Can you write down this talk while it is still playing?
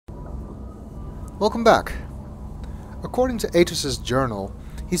Welcome back. According to Atrus's journal,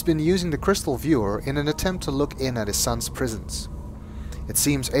 he's been using the crystal viewer in an attempt to look in at his son's prisons. It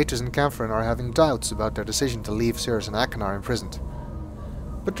seems Atrus and Catherine are having doubts about their decision to leave Cirrus and Achenar imprisoned.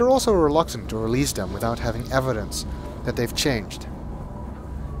 But they're also reluctant to release them without having evidence that they've changed.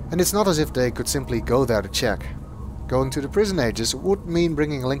 And it's not as if they could simply go there to check. Going to the prison ages would mean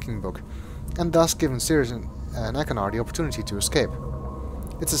bringing a linking book, and thus giving Cirrus and Achenar the opportunity to escape.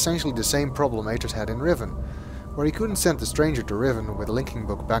 It's essentially the same problem Atrus had in Riven, where he couldn't send the stranger to Riven with a linking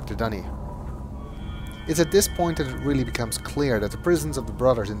book back to Dunny. It's at this point that it really becomes clear that the prisons of the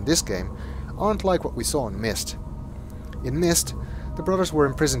brothers in this game aren't like what we saw in Myst. In Myst, the brothers were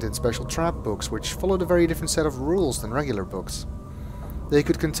imprisoned in special trap books which followed a very different set of rules than regular books. They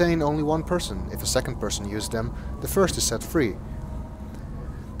could contain only one person. If a second person used them, the first is set free.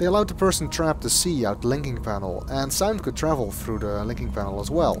 They allowed the person trapped to see out the linking panel, and sound could travel through the linking panel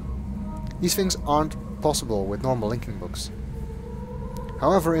as well. These things aren't possible with normal linking books.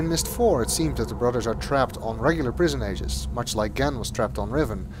 However, in Myst IV it seems that the brothers are trapped on regular prison ages, much like Gen was trapped on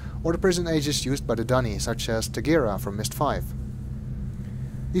Riven, or the prison ages used by the Dunny, such as Tegera from Myst V.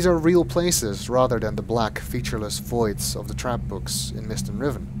 These are real places rather than the black, featureless voids of the trap books in Myst and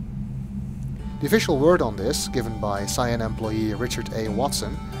Riven. The official word on this, given by Cyan employee Richard A.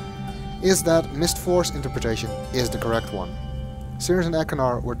 Watson, is that Myst IV's interpretation is the correct one. Cirrus and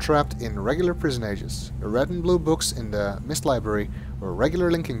Achenar were trapped in regular prison ages. The red and blue books in the Myst library were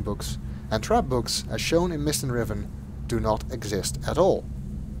regular linking books, and trap books, as shown in Myst and Riven, do not exist at all.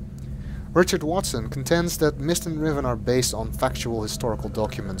 Richard Watson contends that Myst and Riven are based on factual historical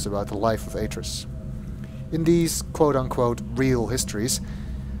documents about the life of Atrus. In these quote-unquote real histories,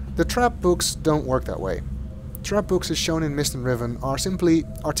 the trap books don't work that way. Trap books as shown in Myst and Riven are simply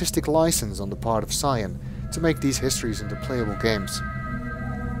artistic license on the part of Cyan to make these histories into playable games.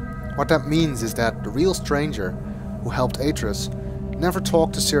 What that means is that the real stranger who helped Atrus never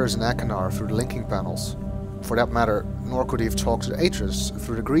talked to Cirrus and Achenar through the linking panels. For that matter, nor could he have talked to Atrus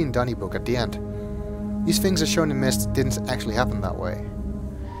through the green Dunny book at the end. These things as shown in Myst didn't actually happen that way.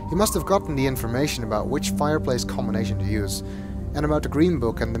 He must have gotten the information about which fireplace combination to use, and about the green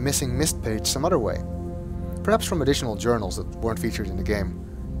book and the missing Myst page some other way. Perhaps from additional journals that weren't featured in the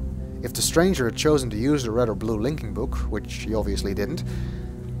game. If the stranger had chosen to use the red or blue linking book, which he obviously didn't,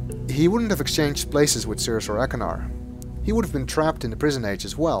 he wouldn't have exchanged places with Cirrus or Achenar. He would have been trapped in the prison age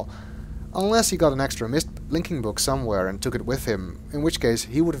as well, unless he got an extra Myst linking book somewhere and took it with him, in which case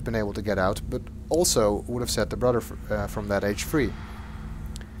he would have been able to get out, but also would have set the brother from that age free.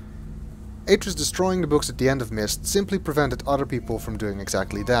 Atrus destroying the books at the end of Myst simply prevented other people from doing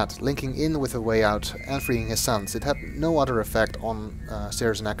exactly that, linking in with a way out and freeing his sons. It had no other effect on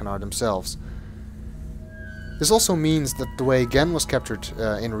Cirrus and Achenar themselves. This also means that the way Gen was captured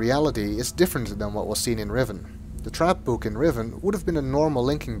in reality is different than what was seen in Riven. The trap book in Riven would have been a normal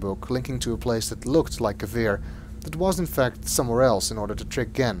linking book, linking to a place that looked like Kavir, that was in fact somewhere else in order to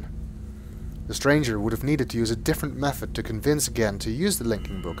trick Gen. The stranger would have needed to use a different method to convince Gen to use the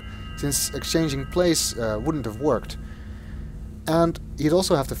linking book, since exchanging place wouldn't have worked. And he'd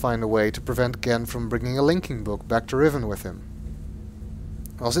also have to find a way to prevent Gen from bringing a linking book back to Riven with him.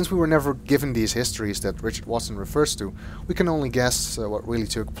 Well, since we were never given these histories that Richard Watson refers to, we can only guess what really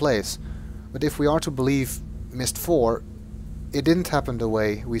took place. But if we are to believe Myst IV, it didn't happen the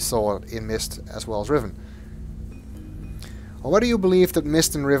way we saw it in Myst as well as Riven. Well, whether you believe that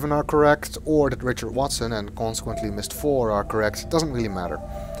Myst and Riven are correct, or that Richard Watson and consequently Myst IV are correct, doesn't really matter.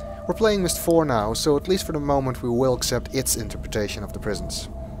 We're playing Myst IV now, so at least for the moment we will accept its interpretation of the prisons.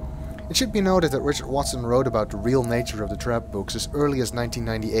 It should be noted that Richard Watson wrote about the real nature of the trap books as early as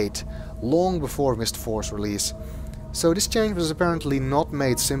 1998, long before Myst IV's release, so this change was apparently not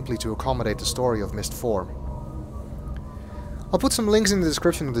made simply to accommodate the story of Myst IV. I'll put some links in the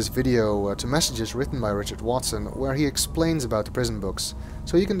description of this video to messages written by Richard Watson where he explains about the prison books,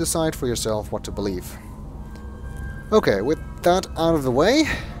 so you can decide for yourself what to believe. Okay, with that out of the way,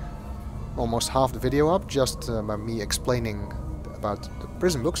 almost half the video up, just by me explaining about the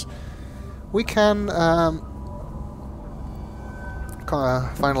prison books, we can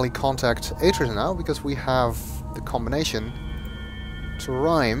finally contact Atrus now, because we have the combination to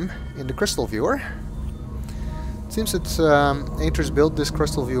rhyme in the crystal viewer. It seems that Atrus built this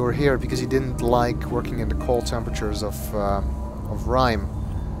crystal viewer here because he didn't like working in the cold temperatures of Rime,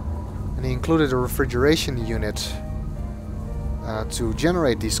 and he included a refrigeration unit to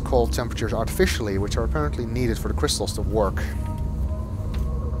generate these cold temperatures artificially, which are apparently needed for the crystals to work.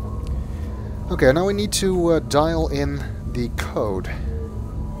 Okay, now we need to dial in the code.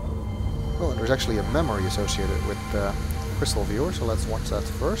 Oh, and there's actually a memory associated with the crystal viewer, so let's watch that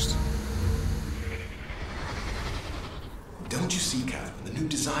first. Don't you see, Captain? The new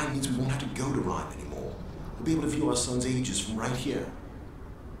design means we won't have to go to Rhyme anymore. We'll be able to view our sun's ages from right here.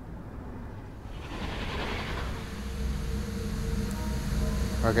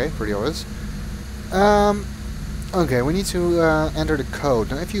 Okay, pretty obvious. Okay, we need to enter the code.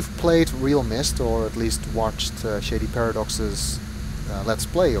 Now, if you've played Real Myst, or at least watched Shady Paradox's Let's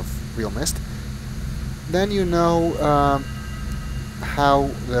Play of Real Myst, then you know how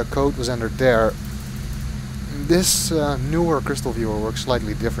the code was entered there. This newer crystal viewer works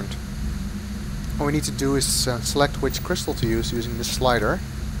slightly different. What we need to do is select which crystal to use using this slider.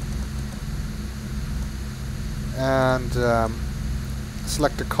 And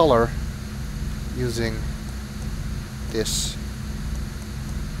select the color using this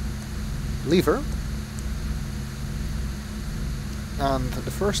lever. And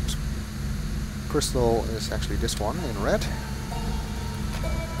the first crystal is actually this one in red.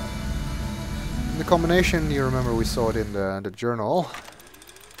 The combination, you remember we saw it in the journal.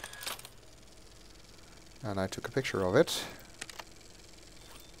 And I took a picture of it.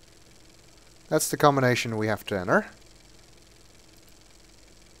 That's the combination we have to enter.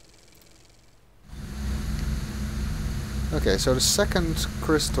 Okay, so the second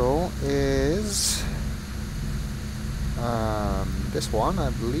crystal is this one, I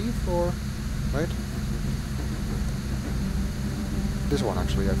believe, or right? This one,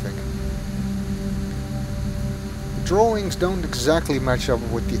 actually, I think. The drawings don't exactly match up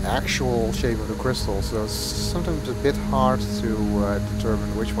with the actual shape of the crystal, so it's sometimes a bit hard to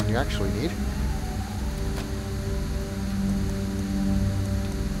determine which one you actually need.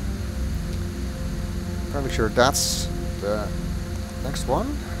 I'll make sure that's the next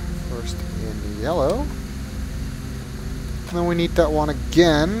one. First in yellow. And then we need that one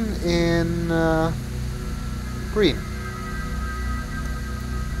again in green.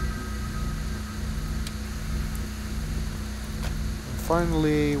 And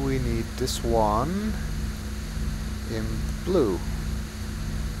finally we need this one in blue.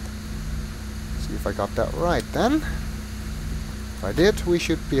 See if I got that right then. If I did, we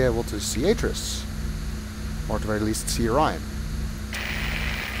should be able to see Atrus. Or at the very least see Ryan.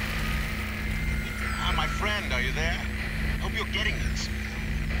 Ah, my friend, are you there? Hope you're getting this.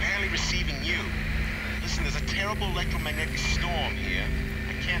 Barely receiving you. Listen, there's a terrible electromagnetic storm here.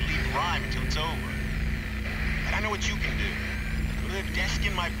 I can't leave Rhyme until it's over. But I know what you can do. Go to the desk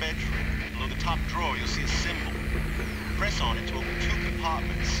in my bedroom. Below the top drawer, you'll see a symbol. Press on it to open 2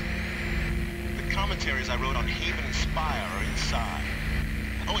 compartments. The commentaries I wrote on Haven and Spire are inside.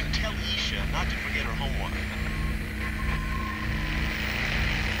 Oh, and tell Isha not to forget her homework.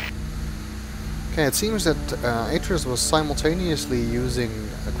 Okay, it seems that Atrus was simultaneously using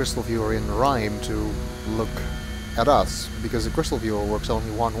a crystal viewer in Rhyme to look at us, because the crystal viewer works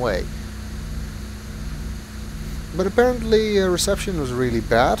only one way. But apparently reception was really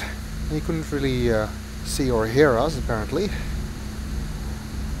bad, and he couldn't really see or hear us, apparently.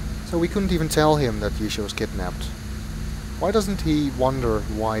 So we couldn't even tell him that Isha was kidnapped. Why doesn't he wonder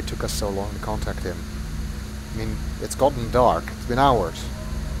why it took us so long to contact him? I mean, it's gotten dark. It's been hours.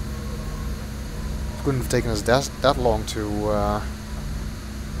 It couldn't have taken us that long to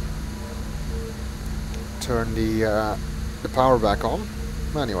turn the power back on.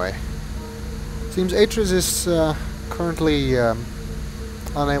 Anyway, seems Atrus is currently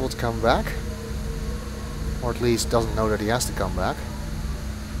unable to come back, or at least doesn't know that he has to come back.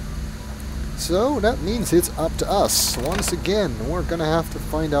 So that means it's up to us. Once again, we're gonna have to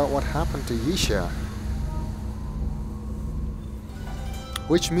find out what happened to Yisha.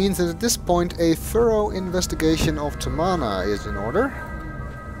 Which means that at this point a thorough investigation of Tamana is in order.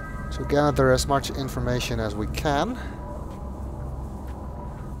 So gather as much information as we can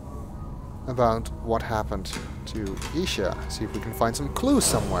about what happened to Yisha. See if we can find some clues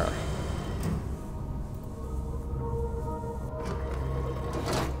somewhere.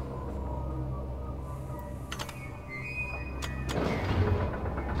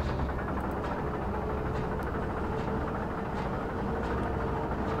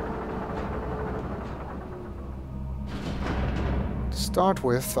 To start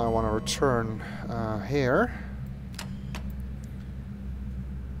with, I want to return here.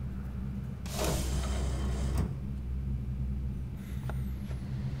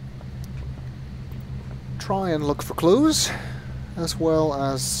 Try and look for clues, as well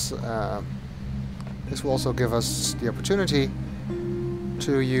as this will also give us the opportunity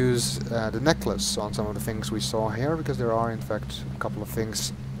to use the necklace on some of the things we saw here, because there are in fact a couple of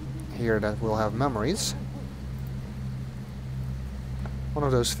things here that will have memories. One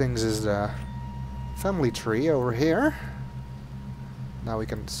of those things is the family tree over here. Now we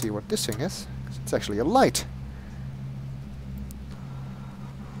can see what this thing is. It's actually a light.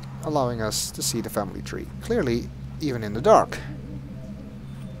 allowing us to see the family tree, clearly even in the dark.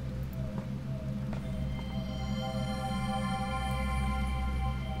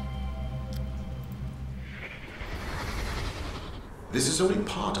 This is only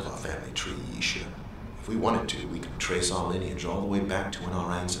part of our family tree, Yisha. If we wanted to, we could trace our lineage all the way back to when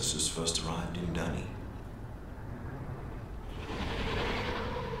our ancestors first arrived in Dani.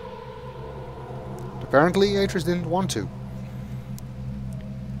 Apparently, Atrus didn't want to.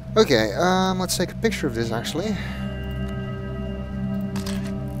 Okay, let's take a picture of this, actually.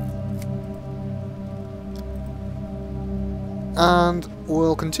 And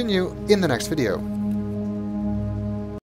we'll continue in the next video.